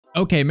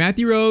Okay,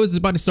 Matthew Rose is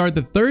about to start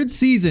the third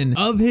season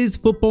of his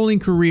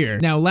footballing career.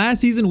 Now, last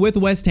season with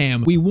West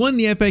Ham, we won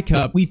the FA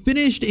Cup, we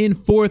finished in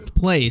 4th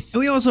place,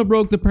 and we also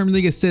broke the Premier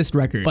League assist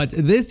record. But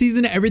this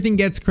season, everything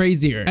gets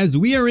crazier. As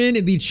we are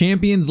in the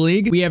Champions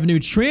League, we have new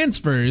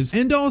transfers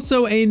and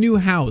also a new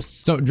house.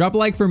 So drop a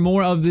like for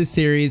more of this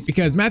series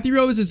because Matthew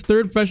Rose's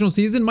third professional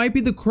season might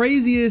be the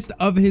craziest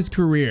of his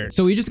career.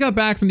 So we just got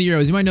back from the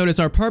Euros. You might notice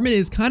our apartment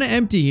is kind of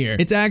empty here.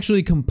 It's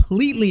actually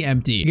completely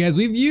empty because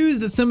we've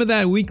used some of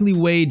that weekly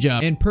wage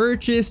up and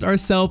purchased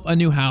ourselves a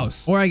new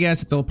house. Or I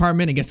guess it's an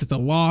apartment, I guess it's a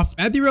loft.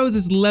 Matthew Rose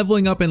is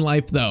leveling up in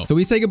life though. So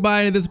we say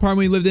goodbye to this apartment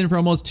we lived in for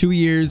almost 2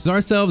 years.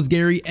 Ourselves,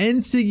 Gary, and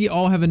Siggy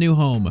all have a new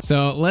home.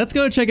 So let's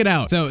go check it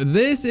out. So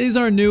this is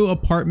our new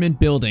apartment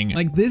building.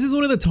 Like this is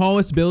one of the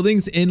tallest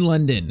buildings in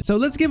London. So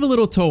let's give a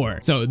little tour.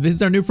 So this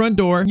is our new front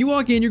door. You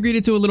walk in, you're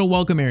greeted to a little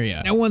welcome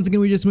area. Now once again,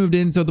 we just moved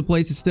in, so the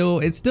place is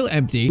still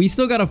empty. We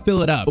still gotta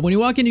fill it up. But when you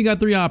walk in, you got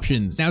 3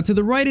 options. Now to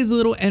the right is a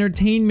little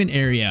entertainment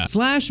area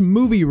 /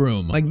 movie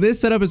room. Like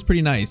this setup is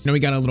pretty nice. Now we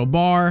got a little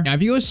bar. Now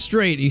if you go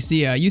straight, you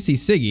see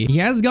Siggy. He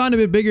has gotten a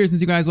bit bigger since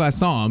you guys last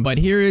saw him, but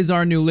here is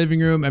our new living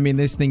room. I mean,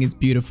 this thing is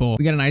beautiful.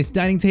 We got a nice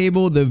dining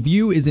table. The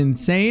view is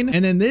insane.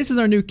 And then this is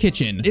our new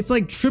kitchen. It's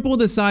like triple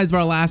the size of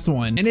our last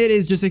one, and it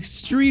is just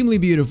extremely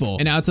beautiful.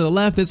 And out to the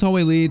left, this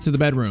hallway leads to the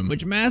bedroom,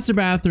 which master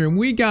bathroom,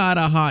 we got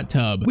a hot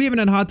tub. We haven't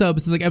had a hot tub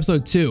since like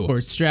episode 2. Of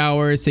course,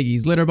 shower,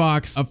 Siggy's litter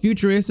box, a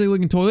futuristic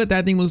looking toilet.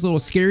 That thing looks a little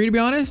scary to be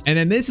honest. And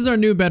then this is our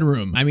new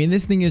bedroom. I mean,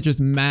 this thing is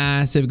just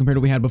massive compared to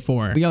what we had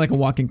before. We got like a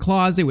walk-in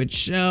closet with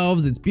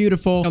shelves. It's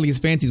beautiful. Got like these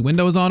fancy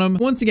windows on them.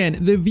 Once again,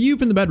 the view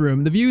from the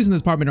bedroom, the views in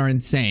this apartment are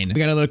insane. We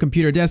got a little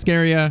computer desk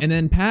area, and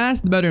then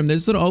past the bedroom,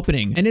 there's a little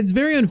opening, and it's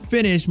very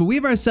unfinished, but we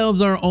have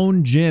ourselves our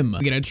own gym.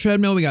 We got a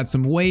treadmill, we got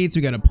some weights,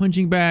 we got a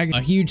punching bag,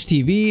 a huge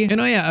TV, and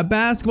oh yeah, a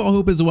basketball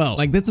hoop as well.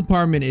 Like this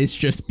apartment is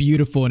just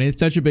beautiful, and it's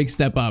such a big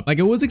step up. Like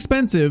it was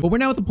expensive, but we're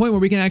now at the point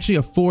where we can actually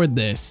afford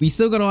this. We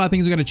still got a lot of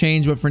things we got to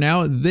change, but for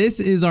now, this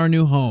is our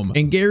new home,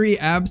 and Gary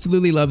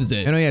absolutely loves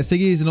it. And oh yeah,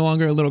 Siggy is no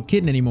longer a little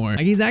kitten anymore.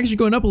 Like he's actually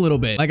going up a little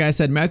bit. Like I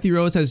said, Matthew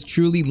Rose has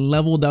truly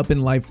leveled up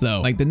in life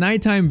though. Like the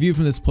nighttime view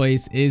from this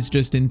place is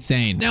just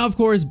insane. Now, of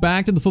course,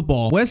 back to the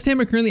football. West Ham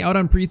are currently out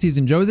on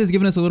preseason. Jose has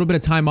given us a little bit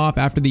of time off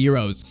after the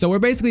Euros. So we're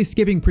basically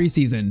skipping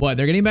preseason, but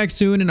they're getting back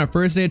soon, and our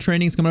first day of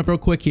training is coming up real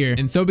quick here.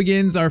 And so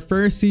begins our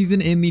first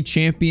season in the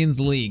Champions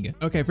League.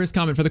 Okay, first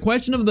comment. For the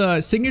question of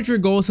the signature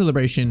goal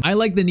celebration, I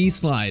like the knee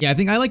slide. Yeah, I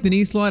think I like the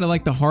knee slide. I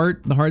like the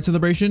heart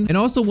celebration. And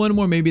also one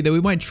more maybe that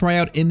we might try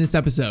out in this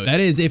episode. That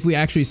is if we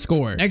actually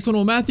score. Next one,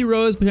 will Matthew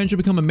Rose potentially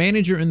become a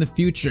manager in the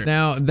future?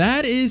 Now,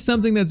 that is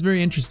something that's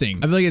very interesting.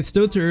 I feel like it's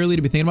still too early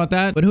to be thinking about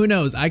that, but who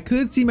knows? I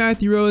could see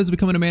Matthew Rose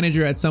becoming a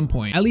manager at some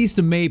point. At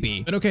least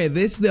maybe. But okay,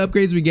 this is the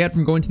upgrades we get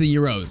from going to the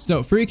Euros.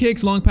 So free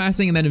kicks, long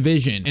passing, and then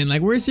vision. And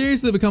like we're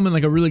seriously becoming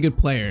like a really good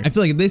player. I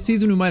feel like this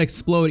season we might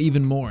explode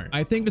even more.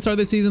 I think to start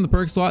this season, the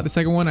perk slot, the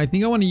second one, I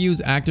think I want to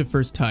use active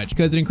first touch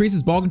because it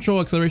increases ball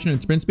control, acceleration,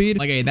 and sprint speed.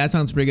 Like, hey, that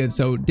sounds pretty good.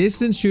 So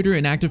distance shooter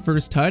and active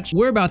first touch.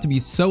 We're about to be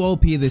so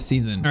OP this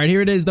season. All right,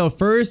 here it is though.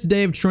 First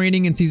day of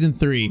training in season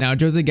 3. Now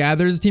Jose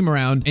gathers his team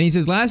around and he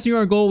says, last year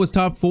our goal was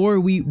top 4.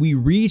 We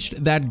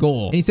reached that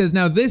goal. And he says,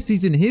 now this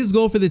season, his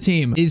goal for the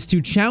team is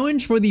to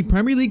challenge for the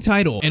Premier League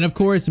title and of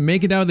course,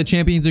 make it out of the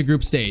Champions League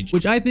group stage,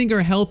 which I think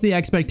are healthy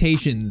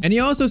expectations. And he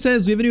also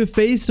says we have a new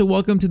face to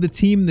welcome to the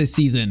team this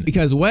season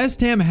because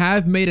West Ham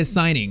have made a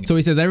signing. So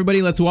he says,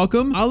 everybody, let's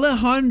welcome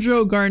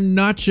Alejandro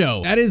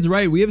Garnacho. That is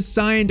right. We have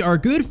signed our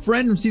good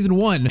friend from season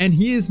 1 and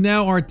he is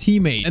now our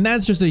teammate. And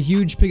that's just a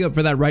huge pickup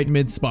for that right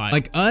mid spot.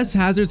 Like us,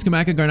 Hazard,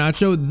 Skamaka,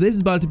 Garnacho, this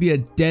is about to be a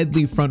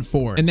deadly front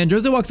 4. And then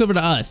Jose walks over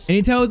to us and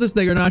he tells us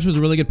that Garnacho is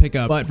a really good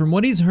pickup. But from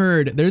what he's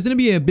heard, there's going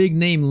to be a big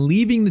name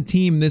leaving the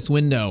team this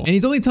window. And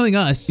he's only telling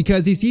us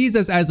because he sees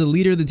us as a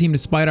leader of the team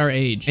despite our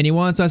age. And he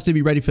wants us to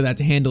be ready for that,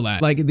 to handle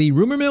that. Like the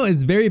rumor mill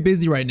is very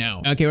busy right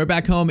now. Okay, we're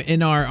back home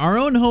in our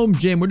own home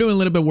gym. We're doing a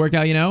little bit of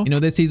workout, you know,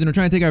 this season we're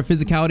trying to take our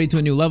physicality to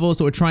a new level.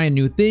 So we're trying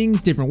new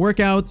things, different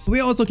workouts. We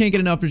also can't get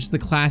enough of just the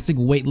classic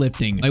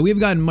weightlifting. Like we've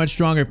gotten much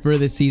stronger for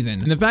this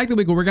season. And the fact that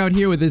we can work out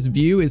here with this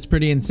view is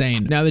pretty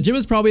insane. Now the gym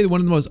is probably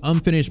one of the most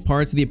unfinished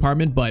parts of the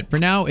apartment, but for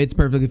now it's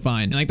perfectly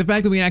fine. And like the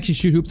fact that we can actually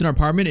shoot hoops in our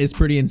apartment is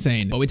pretty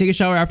insane. But we take a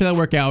shower after that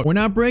workout. We're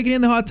not breaking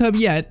in the hot tub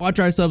yet. Watch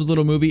ourselves a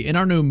little movie in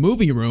our new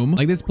movie room.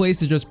 Like this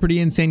place is just pretty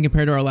insane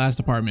compared to our last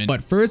apartment.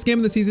 But first game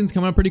of the season is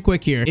coming up pretty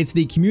quick here. It's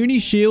the Community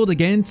Shield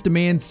against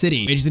Man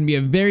City, which is going to be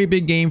a very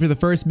big game for the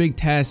first big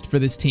test for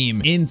this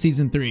team in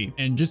season 3.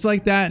 And just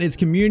like that, it's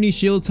Community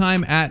Shield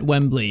time at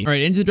Wembley. All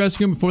right, into the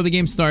dressing room before the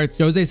game starts.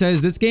 Jose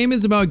says this game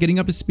is about getting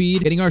up to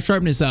speed, getting our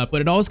sharpness up,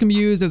 but it also can be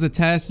used as a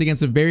test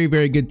against a very,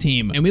 very good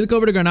team. And we look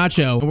over to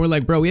Garnacho and we're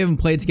like, bro, we haven't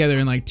played together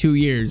in like 2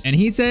 years. And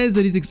he says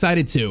that he's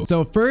excited to.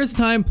 So first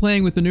time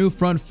playing with the new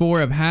front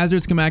 4 of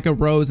Hazard, Skamaka,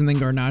 Rose, and then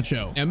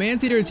Garnacho. Now, Man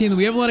City are a team that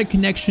we have a lot of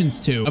connections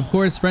to. Of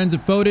course, friends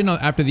of Foden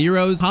after the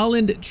Euros.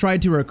 Holland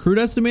tried to recruit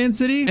us to Man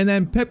City. And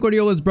then Pep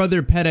Guardiola's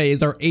brother, Pede,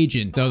 is our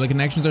agent. So the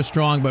connections are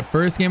strong. But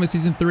first game of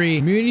season 3,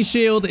 Community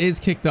Shield is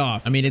kicked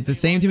off. I mean, it's the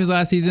same team as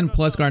last season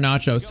plus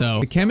Garnacho. So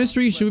the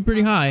chemistry should be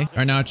pretty high.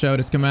 Garnacho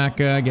to Skamaka.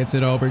 Scamacca gets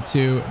it over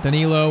to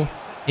Danilo.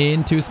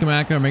 Into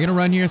Scamacca. Am I gonna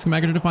run here?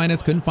 Scamacca to find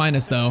us. Couldn't find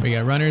us though. We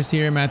got runners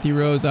here. Matthew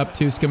Rose up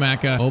to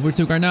Scamacca. Over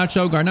to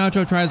Garnacho.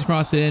 Garnacho tries to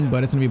cross it in,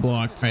 but it's gonna be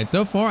blocked. All right,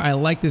 so far I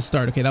like this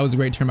start. Okay, that was a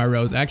great turn by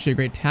Rose. Actually, a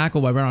great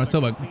tackle by Bernardo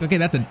Silva. Okay,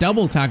 that's a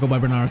double tackle by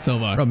Bernardo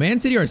Silva. Bro, Man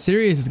City are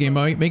serious this game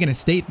by making a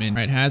statement.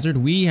 All right, Hazard.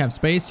 We have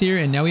space here,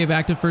 and now we have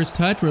active first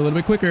touch. We're a little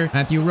bit quicker.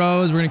 Matthew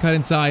Rose. We're gonna cut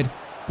inside.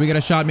 We got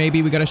a shot,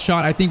 maybe. We got a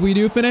shot. I think we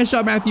do. Finish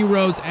shot, Matthew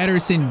Rose.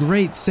 Ederson,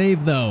 great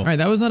save, though. All right,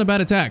 that was not a bad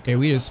attack. Okay,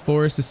 we just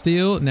forced a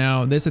steal.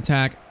 Now, this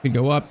attack could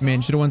go up.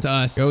 Man, should have went to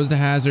us. Goes to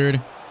Hazard.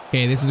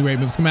 Okay, this is a great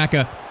move.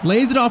 Scamacca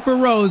lays it off for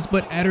Rose,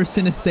 but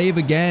Ederson a save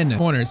again.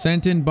 Corner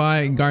sent in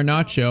by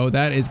Garnacho.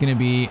 That is going to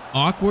be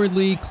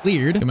awkwardly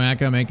cleared.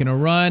 Scamacca making a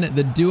run.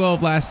 The duo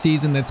of last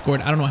season that scored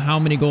I don't know how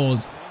many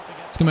goals.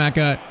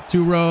 Scamacca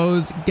to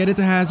Rose, get it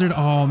to Hazard.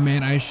 Oh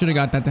man, I should have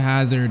got that to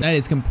Hazard. That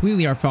is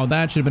completely our foul.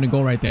 That should have been a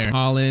goal right there.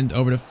 Holland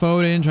over to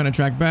Foden, trying to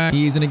track back.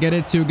 He's gonna get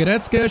it to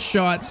Goretzka.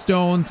 Shot,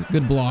 Stones,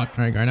 good block.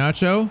 All right,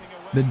 Garnacho.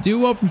 The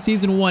duo from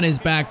season 1 is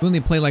back. We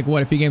only played like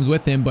what, a few games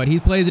with him, but he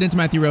plays it into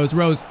Matthew Rose.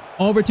 Rose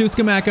over to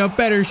Scamacca,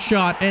 better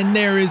shot, and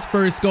there is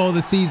first goal of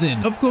the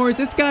season. Of course,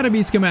 it's got to be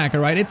Scamacca,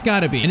 right? It's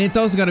got to be. And it's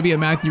also got to be a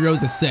Matthew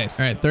Rose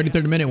assist. All right,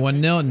 33rd minute,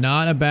 1-0.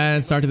 Not a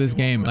bad start to this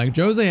game. Like,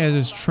 Jose has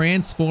just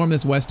transformed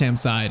this West Ham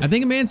side. I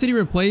think Man City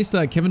replaced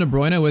Kevin De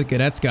Bruyne with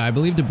Goretzka. I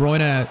believe De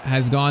Bruyne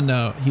has gone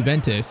to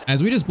Juventus.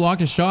 As we just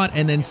blocked a shot,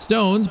 and then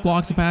Stones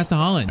blocks a pass to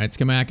Holland. All right,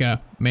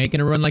 Scamacca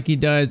making a run like he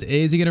does.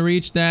 Is he going to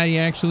reach that? He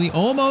actually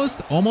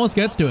almost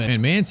gets to it.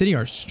 And Man City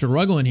are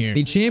struggling here.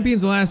 The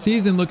champions last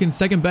season looking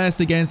second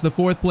best against the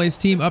 4th place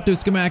team. Up to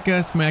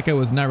Scamacca. Scamacca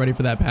was not ready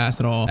for that pass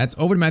at all. That's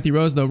over to Matthew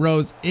Rose though.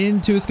 Rose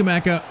into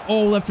Scamacca.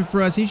 Oh, left it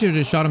for us. He should have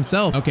just shot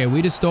himself. Okay,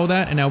 we just stole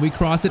that and now we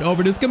cross it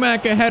over to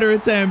Scamacca. Header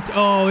attempt.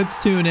 Oh,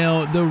 it's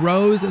 2-0. The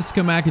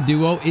Rose-Scamacca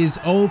duo is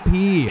OP.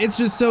 It's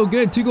just so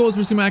good. 2 goals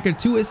for Scamacca,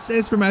 2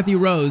 assists for Matthew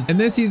Rose. And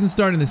this season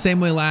started the same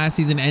way last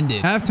season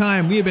ended.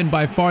 Halftime, we have been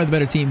by far the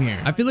better team here.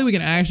 I feel like we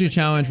can actually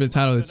challenge for the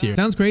title this year.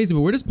 Sounds crazy,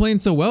 but we're just playing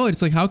so well.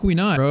 It's like, how can we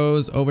not?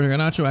 Rose over to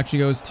Garnacho, actually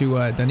goes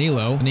to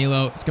Danilo.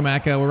 Danilo,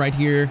 Scamacca, we're right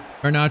here.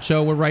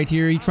 Garnacho, we're right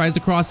here. He tries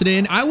to cross it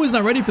in. I was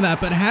not ready for that,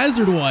 but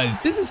Hazard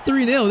was. This is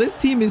 3-0. This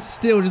team is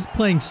still just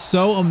playing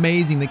so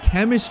amazing. The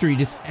chemistry,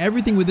 just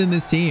everything within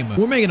this team.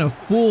 We're making a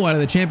fool out of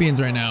the champions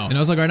right now. And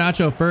also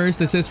Garnacho, first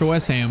assist for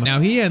West Ham. Now,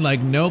 he had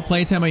like no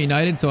playtime at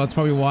United, so that's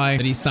probably why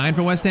that he signed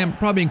for West Ham,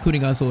 probably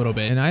including us a little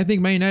bit. And I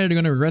think Man United are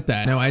going to regret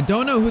that. Now, I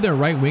don't know who their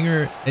right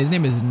winger, his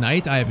name is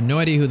Knight. I have no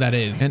idea who that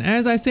is. And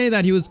as I say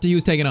that, he was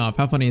taken off.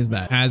 How funny is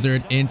that?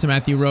 Hazard into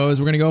Matthew Rose.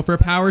 We're going to go for a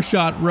power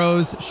shot.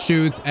 Rose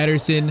shoots.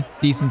 Ederson,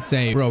 decent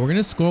save. Bro, we're going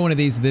to score one of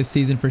these this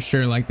season for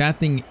sure. Like that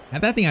thing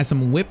has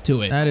some whip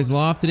to it. That is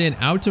lofted in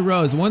out to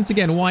Rose. Once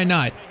again, why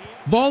not?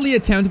 Volley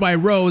attempt by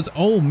Rose.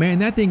 Oh man,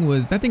 that thing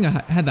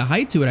had the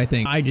height to it, I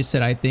think. I just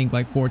said I think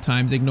like 4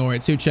 times. Ignore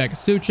it.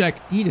 Suchek,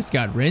 he just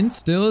got rinsed.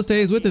 Still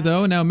stays with it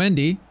though. Now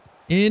Mendy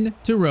in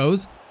to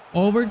Rose.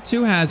 Over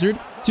to Hazard.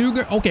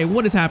 Okay,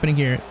 what is happening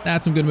here?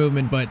 That's some good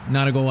movement, but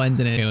not a goal ends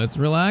in it. Okay, let's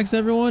relax,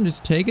 everyone.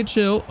 Just take a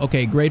chill.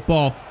 Okay, great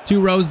ball.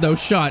 To Rose, though.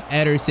 Shot.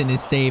 Ederson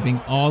is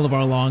saving all of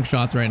our long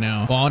shots right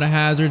now. Ball to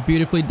Hazard.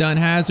 Beautifully done.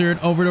 Hazard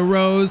over to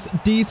Rose.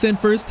 Decent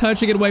first touch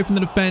to get away from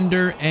the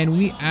defender, and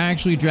we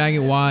actually drag it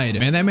wide.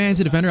 Man, that man's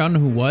a defender. I don't know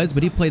who was,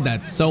 but he played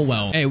that so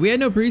well. Hey, we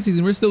had no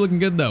preseason. We're still looking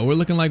good, though. We're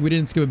looking like we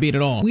didn't skip a beat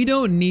at all. We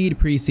don't need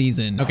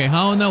preseason. Okay,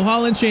 Holland, though.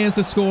 Holland chance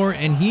to score,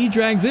 and he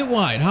drags it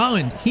wide.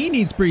 Holland, he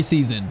needs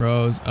preseason.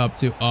 Rose up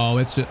to... Oh,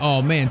 it's just...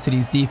 Oh, Man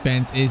City's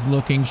defense is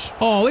looking...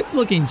 it's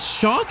looking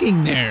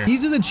shocking there.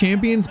 These are the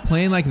champions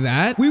playing like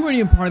that. We weren't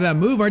even part of that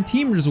move. Our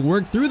team just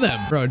worked through them.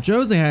 Bro,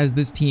 Jose has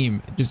this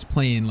team just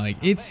playing like...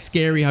 It's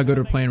scary how good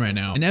we're playing right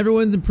now. And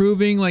everyone's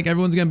improving. Like,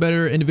 everyone's getting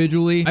better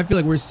individually. I feel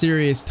like we're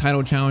serious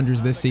title challengers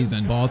this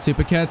season. Ball to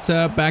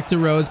Paqueta. Back to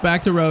Rose.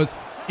 Back to Rose.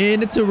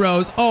 Into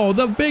Rose. Oh,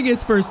 the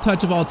biggest first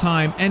touch of all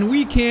time. And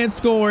we can't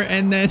score.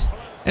 And then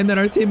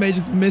our teammate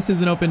just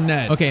misses an open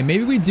net. Okay,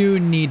 maybe we do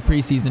need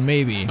preseason,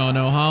 maybe. Oh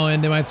no,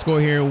 Holland, they might score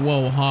here.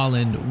 Whoa,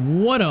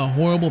 Holland, what a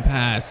horrible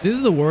pass. This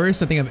is the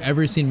worst I think I've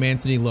ever seen Man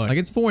City look. Like,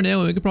 it's 4-0,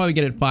 and we could probably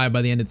get it 5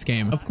 by the end of this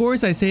game. Of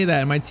course, I say that,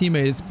 and my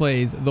teammate just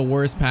plays the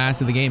worst pass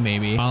of the game,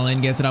 maybe.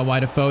 Holland gets it out wide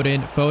to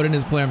Foden. Foden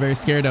is a player I'm very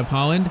scared of.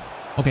 Holland.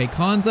 Okay,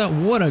 Konza,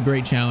 what a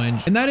great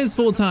challenge. And that is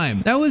full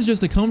time. That was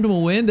just a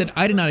comfortable win that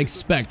I did not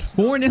expect.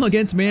 4-0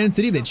 against Man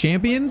City, the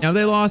champions. Now,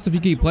 they lost a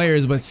few key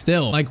players, but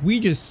still, like, we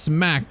just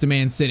smacked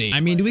Man City. I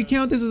mean, do we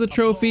count this as a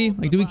trophy?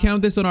 Like, do we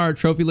count this on our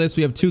trophy list?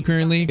 We have 2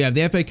 currently. We have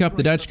the FA Cup,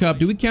 the Dutch Cup.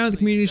 Do we count the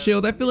Community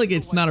Shield? I feel like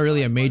it's not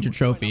really a major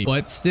trophy,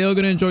 but still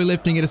gonna enjoy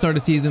lifting it to start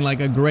the season like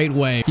a great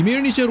way.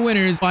 Community Shield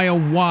winners by a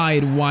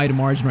wide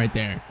margin right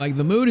there. Like,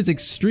 the mood is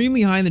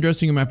extremely high in the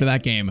dressing room after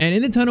that game. And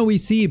in the tunnel, we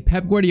see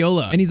Pep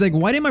Guardiola. And he's like,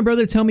 why didn't my brother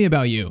brother tell me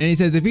about you? And he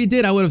says, if he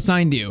did, I would have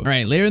signed you. All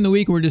right, later in the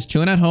week, we're just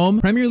chilling at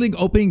home. Premier League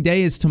opening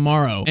day is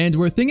tomorrow. And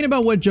we're thinking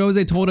about what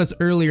Jose told us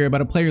earlier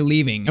about a player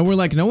leaving. And we're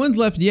like, no one's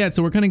left yet,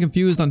 so we're kind of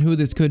confused on who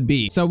this could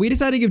be. So we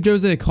decided to give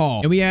Jose a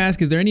call. And we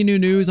ask, is there any new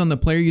news on the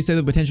player you said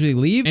would potentially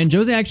leave? And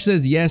Jose actually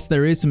says, yes,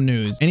 there is some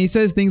news. And he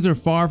says things are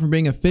far from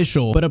being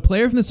official, but a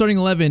player from the starting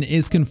 11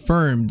 is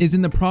confirmed, is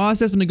in the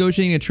process of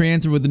negotiating a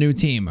transfer with the new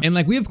team. And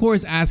like, we of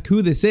course ask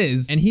who this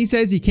is, and he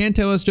says he can't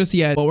tell us just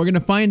yet, but we're gonna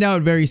find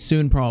out very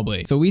soon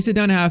probably. So we sit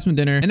down to have some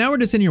dinner, and now we're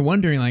just sitting here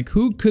wondering, like,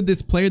 who could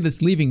this player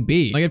that's leaving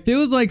be? Like, it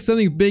feels like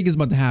something big is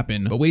about to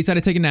happen, but we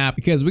decided to take a nap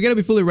because we gotta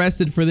be fully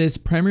rested for this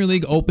Premier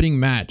League opening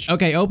match.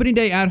 Okay, opening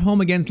day at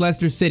home against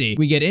Leicester City.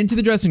 We get into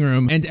the dressing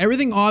room, and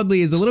everything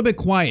oddly is a little bit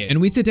quiet, and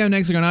we sit down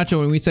next to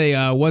Garnacho and we say,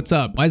 what's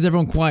up? Why is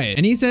everyone quiet?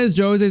 And he says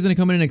Jose's gonna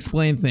come in and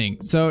explain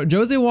things. So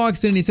Jose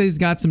walks in and he says he's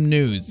got some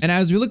news, and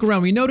as we look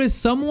around, we notice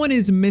someone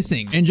is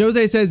missing, and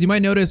Jose says, you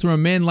might notice we're a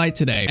man light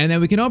today, and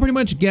then we can all pretty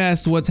much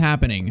guess what's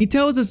happening. He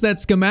tells us that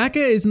Scamacca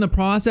is in the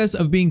process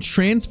of being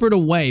transferred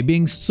away,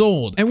 being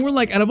sold, and we're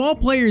like, out of all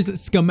players,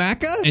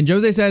 Scamacca? And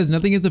Jose says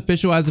nothing is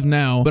official as of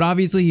now, but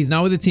obviously he's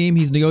not with the team,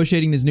 he's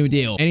negotiating this new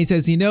deal. And he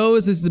says he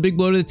knows this is a big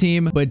blow to the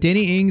team, but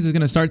Danny Ings is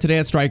gonna start today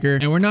at striker,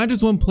 and we're not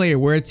just one player,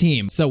 we're a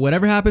team. So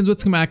whatever happens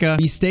with Scamacca,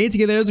 we stay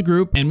together as a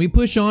group, and we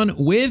push on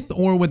with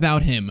or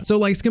without him. So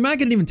like, Scamacca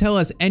didn't even tell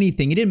us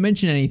anything, he didn't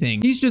mention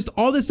anything, he's just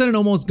all of a sudden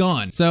almost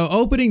gone. So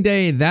opening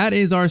day, that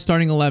is our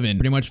starting 11,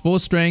 pretty much full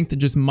strength,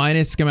 just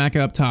minus Scamacca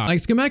up top. Like,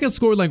 Scamacca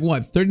scored like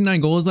what,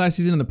 39 goals last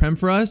season in the Prem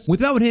for us?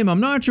 Without him, I'm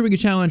not sure we could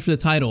challenge for the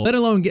title, let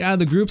alone get out of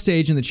the group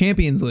stage in the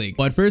Champions League.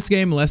 But first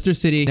game, Leicester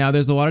City. Now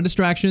there's a lot of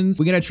distractions,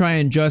 we gotta try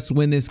and just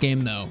win this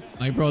game though.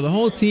 Like, bro, the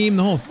whole team,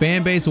 the whole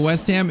fan base of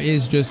West Ham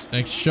is just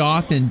like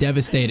shocked and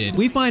devastated.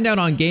 We find out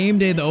on game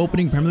day, the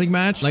opening Premier League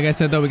match. Like I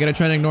said though, we gotta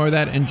try to ignore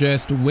that and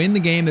just win the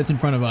game that's in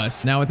front of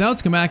us. Now without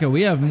Scamacca,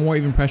 we have more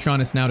even pressure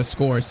on us now to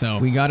score, so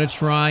we gotta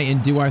try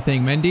and do our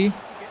thing. Mendy,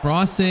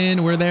 cross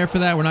in, we're there for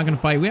that, we're not gonna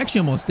fight. We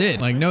actually almost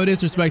did. Like, no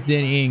disrespect to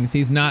Danny Ings,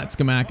 he's not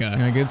Scamacca. All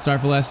right, good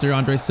start for Leicester.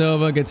 Andre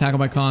Silva, good tackle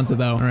by Konza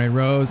though. All right,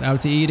 Rose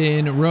out to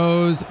Eden.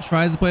 Rose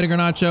tries to play to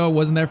Garnacho,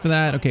 wasn't there for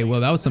that. Okay, well,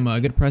 that was some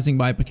good pressing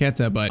by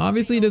Paqueta, but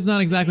obviously it does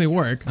not exactly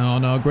work. Oh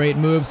no, great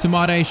move.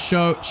 Sumade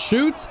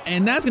shoots,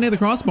 and that's gonna hit the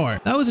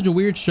crossbar. That was such a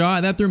weird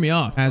shot, that threw me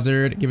off.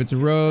 Hazard, give it to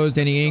Rose.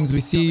 Danny Ings,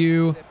 we see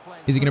you.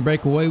 Is he gonna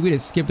break away? We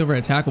just skipped over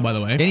a tackle, by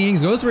the way. Danny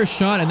Ings goes for a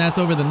shot, and that's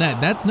over the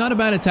net. That's not a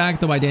bad attack,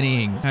 though, by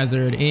Danny Ings.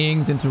 Hazard,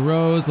 Ings into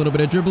Rose. A little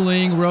bit of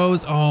dribbling.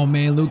 Rose. Oh,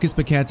 man. Lucas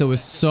Paqueta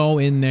was so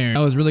in there.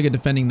 That was really good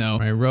defending, though. All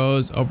right,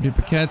 Rose over to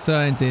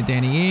Paqueta, into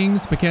Danny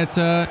Ings.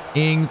 Paqueta,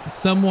 Ings.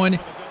 Someone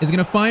is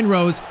gonna find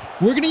Rose.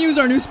 We're gonna use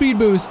our new speed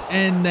boost,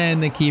 and then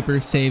the keeper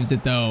saves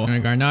it though. All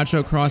right,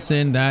 Garnacho cross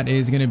in. That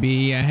is gonna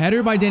be a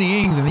header by Danny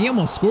Ings, and he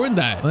almost scored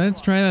that.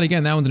 Let's try that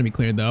again. That one's gonna be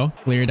cleared though.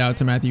 Cleared out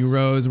to Matthew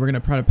Rose. We're gonna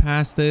try to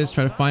pass this,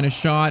 try to find a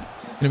shot.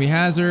 Gonna be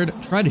Hazard.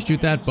 Try to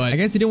shoot that, but I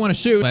guess he didn't want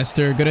to shoot.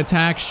 Leicester, good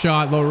attack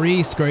shot.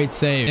 Lloris, great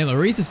save. And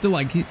Lloris is still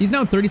like, he's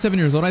now 37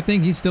 years old, I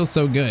think. He's still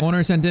so good.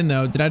 Corner sent in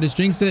though. Did I just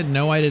jinx it?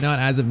 No, I did not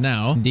as of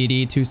now.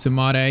 DD to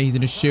Sumade. He's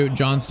gonna shoot.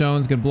 John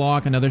Stones, good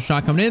block. Another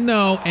shot coming in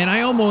though, and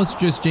I almost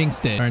just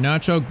jinxed it. All right,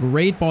 Nacho,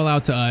 great ball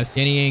out to us.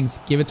 Danny Ings,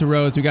 give it to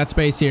Rose. We got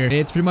space here.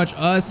 It's pretty much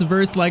us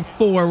versus like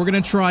 4. We're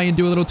gonna try and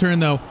do a little turn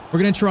though. We're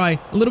gonna try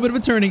a little bit of a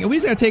turning, and we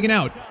just got taken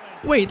out.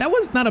 Wait, that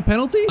was not a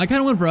penalty? I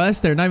kind of went for us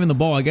there, not even the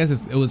ball. I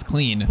guess it was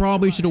clean.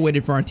 Probably should have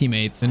waited for our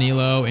teammates.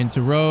 Danilo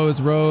into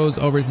Rose. Rose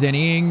over to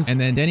Danny Ings.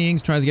 And then Danny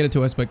Ings tries to get it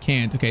to us, but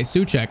can't. Okay,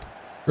 Suchek.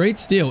 Great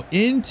steal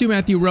into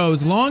Matthew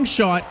Rose. Long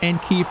shot,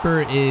 and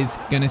keeper is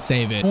going to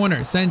save it.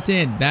 Corner sent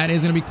in. That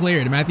is going to be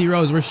cleared. Matthew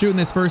Rose, we're shooting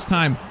this first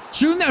time.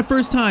 Shooting that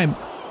first time.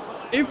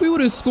 If we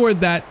would have scored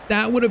that,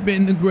 that would have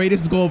been the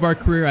greatest goal of our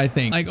career, I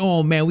think. Like,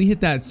 oh man, we hit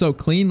that so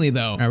cleanly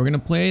though. All right, we're gonna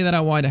play that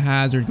out wide to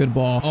Hazard. Good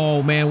ball.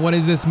 Oh man, what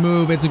is this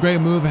move? It's a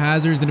great move.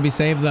 Hazard's gonna be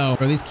saved though.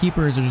 Bro, these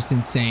keepers are just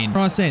insane.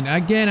 Cross in,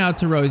 again out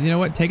to Rose. You know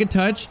what? Take a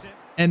touch.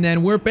 And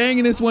then we're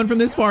banging this one from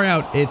this far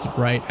out. It's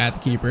right at the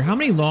keeper. How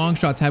many long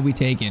shots have we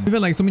taken? We've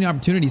had like so many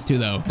opportunities too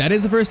though. That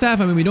is the first half.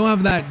 I mean, we don't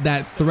have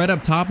that threat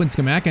up top in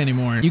Scamacca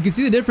anymore. You can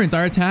see the difference.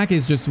 Our attack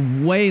is just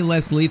way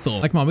less lethal.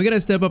 Like, come on, we gotta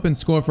step up and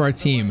score for our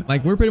team.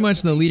 Like, we're pretty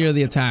much the leader of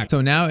the attack.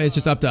 So now it's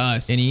just up to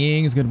us. Danny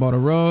Ings, good ball to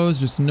Rose.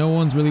 Just no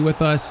one's really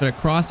with us. Gonna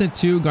cross it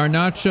to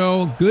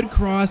Garnacho. Good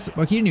cross.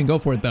 Well, he didn't even go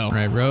for it though. All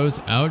right,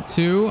 Rose out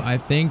to, I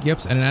think, yep,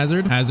 and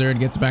Hazard. Hazard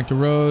gets back to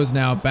Rose.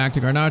 Now back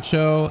to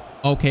Garnacho.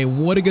 Okay,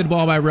 what a good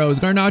ball by Rose.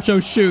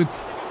 Garnacho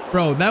shoots.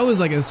 Bro, that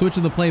was like a switch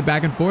of the play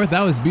back and forth.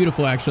 That was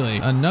beautiful, actually.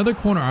 Another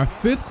corner. Our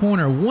 5th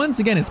corner once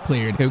again is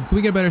cleared. Okay, can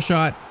we get a better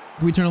shot?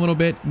 Can we turn a little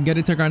bit and get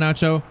it to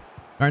Garnacho?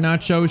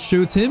 Garnacho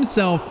shoots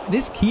himself.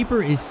 This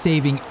keeper is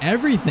saving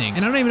everything,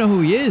 and I don't even know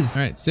who he is.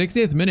 All right,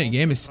 60th minute.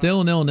 Game is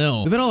still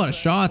 0-0. We've had a lot of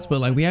shots, but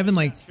like we haven't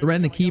like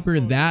threatened the keeper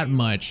that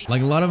much.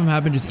 Like a lot of them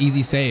have been just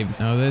easy saves.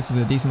 Now this is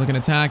a decent looking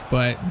attack,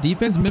 but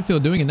defense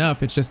midfield doing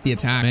enough. It's just the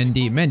attack.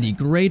 Mendy,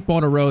 great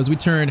ball to Rose. We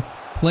turn.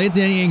 Play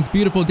Danny Ings,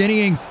 beautiful.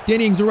 Danny Ings,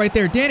 we're right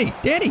there. Danny.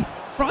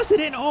 Cross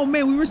it in. Oh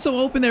man, we were so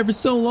open there for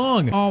so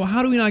long. Oh,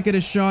 how do we not get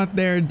a shot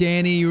there,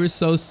 Danny? You were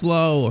so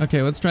slow.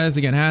 Okay, let's try this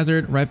again.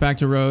 Hazard, right back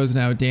to Rose.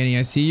 Now, Danny,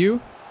 I see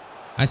you.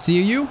 I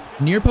see you.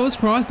 Near post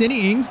cross,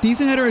 Danny Ings.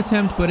 Decent header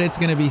attempt, but it's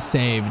going to be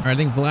saved. All right, I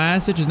think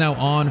Vlasic is now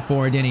on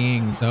for Danny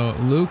Ings. So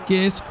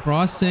Lucas,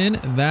 cross in.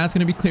 That's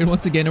going to be cleared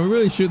once again. Are we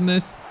really shooting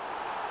this?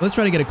 Let's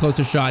try to get a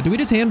closer shot. Do we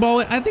just handball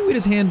it? I think we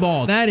just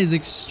handball. That is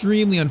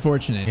extremely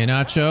unfortunate.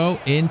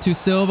 Garnacho into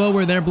Silva.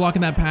 We're there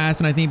blocking that pass,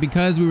 and I think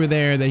because we were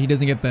there that he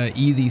doesn't get the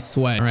easy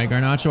sweat. All right,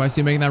 Garnacho, I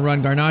see him making that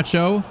run.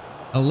 Garnacho,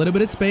 a little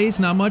bit of space,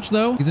 not much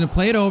though. He's going to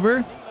play it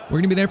over. We're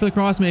going to be there for the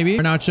cross maybe.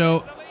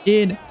 Garnacho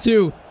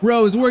into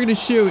Rose. We're going to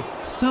shoot.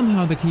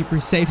 Somehow the keeper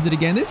saves it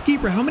again. This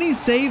keeper, how many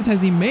saves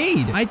has he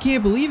made? I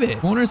can't believe it.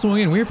 Corner swung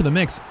in. We're here for the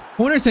mix.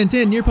 Corner sent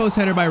in, near post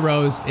header by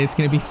Rose. It's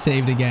going to be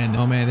saved again.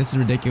 Oh man, this is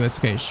ridiculous.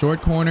 Okay,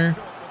 short corner.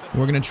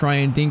 We're going to try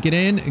and dink it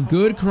in.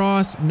 Good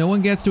cross. No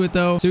one gets to it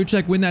though.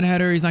 Suchek win that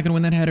header. He's not going to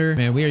win that header.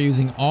 Man, we are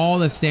using all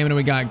the stamina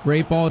we got.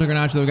 Great ball to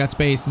Garnacho. We got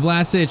space.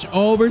 Vlasic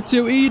over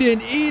to Eden.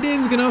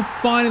 Eden's going to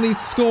finally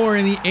score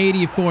in the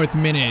 84th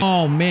minute.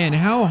 Oh man,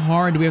 how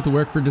hard do we have to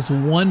work for just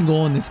one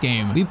goal in this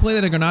game? We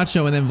played at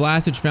Garnacho and then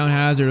Vlasic found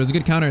Hazard. It was a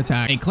good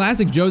counterattack. A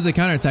classic Jose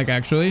counterattack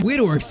actually. We had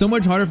to work so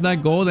much harder for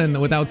that goal than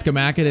without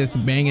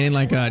Skamakidis banging in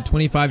like a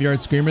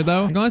 25-yard screamer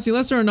though. Like, honestly,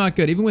 Leicester are not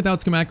good. Even without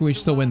Skamaka, we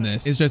should still win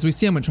this. It's just we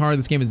see how much harder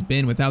this game has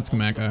been without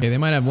Skamaka. Okay, they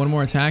might have one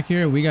more attack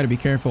here. We got to be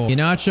careful.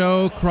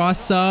 Garnacho,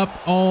 cross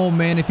up. Oh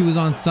man, if he was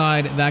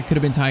onside, that could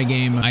have been tie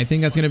game. I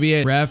think that's going to be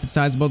it. Ref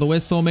decides above the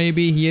whistle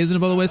maybe. He isn't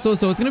above the whistle,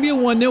 so it's going to be a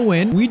 1-0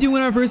 win. We do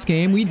win our first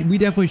game. We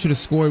definitely should have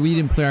scored. We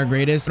didn't play our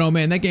greatest. But oh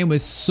man, that game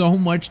was so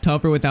much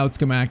tougher without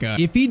Skamaka.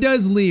 If he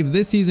does leave,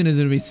 this season is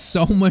going to be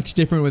so much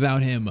different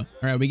without him. All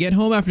right, we get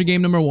home after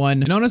game number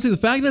 1. And honestly, the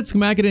fact that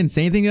Skamaka didn't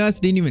say anything to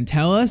us, didn't even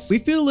tell us, we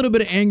feel a little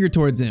bit of anger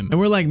towards him. And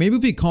we're like, maybe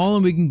if we call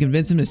him, we can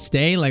convince him to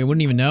stay. Like, I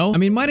wouldn't even know. I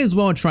mean, might as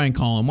well try and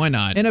call him. Why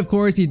not? And of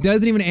course, he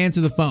doesn't even answer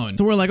the phone.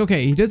 So we're like,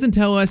 okay, he doesn't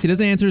tell us. He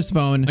doesn't answer his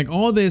phone. Like,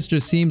 all this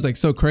just seems like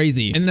so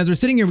crazy. And as we're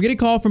sitting here, we get a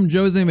call from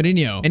Jose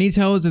Mourinho. And he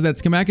tells us that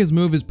Skamaka's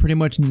move is pretty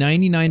much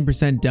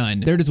 99% done.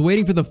 They're just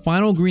waiting for the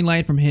final green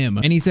light from him.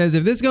 And he says,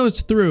 if this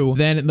goes through,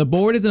 then the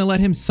board is going to let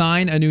him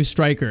sign a new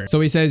striker. So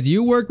he says,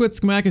 you worked with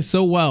Skamaka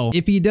so well.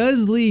 If he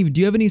does leave,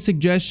 do you have any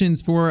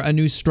suggestions for a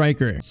new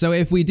striker? So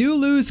if we do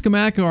lose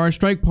Skamaka, our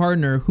strike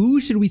partner, who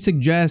should we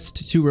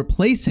suggest to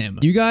replace him?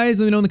 You guys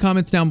let me know in the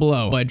comments down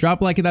below. But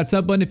drop a like at that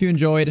sub button if you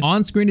enjoyed.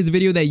 On screen is a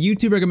video that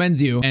YouTube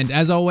recommends you. And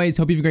as always,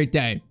 hope you have a great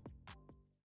day.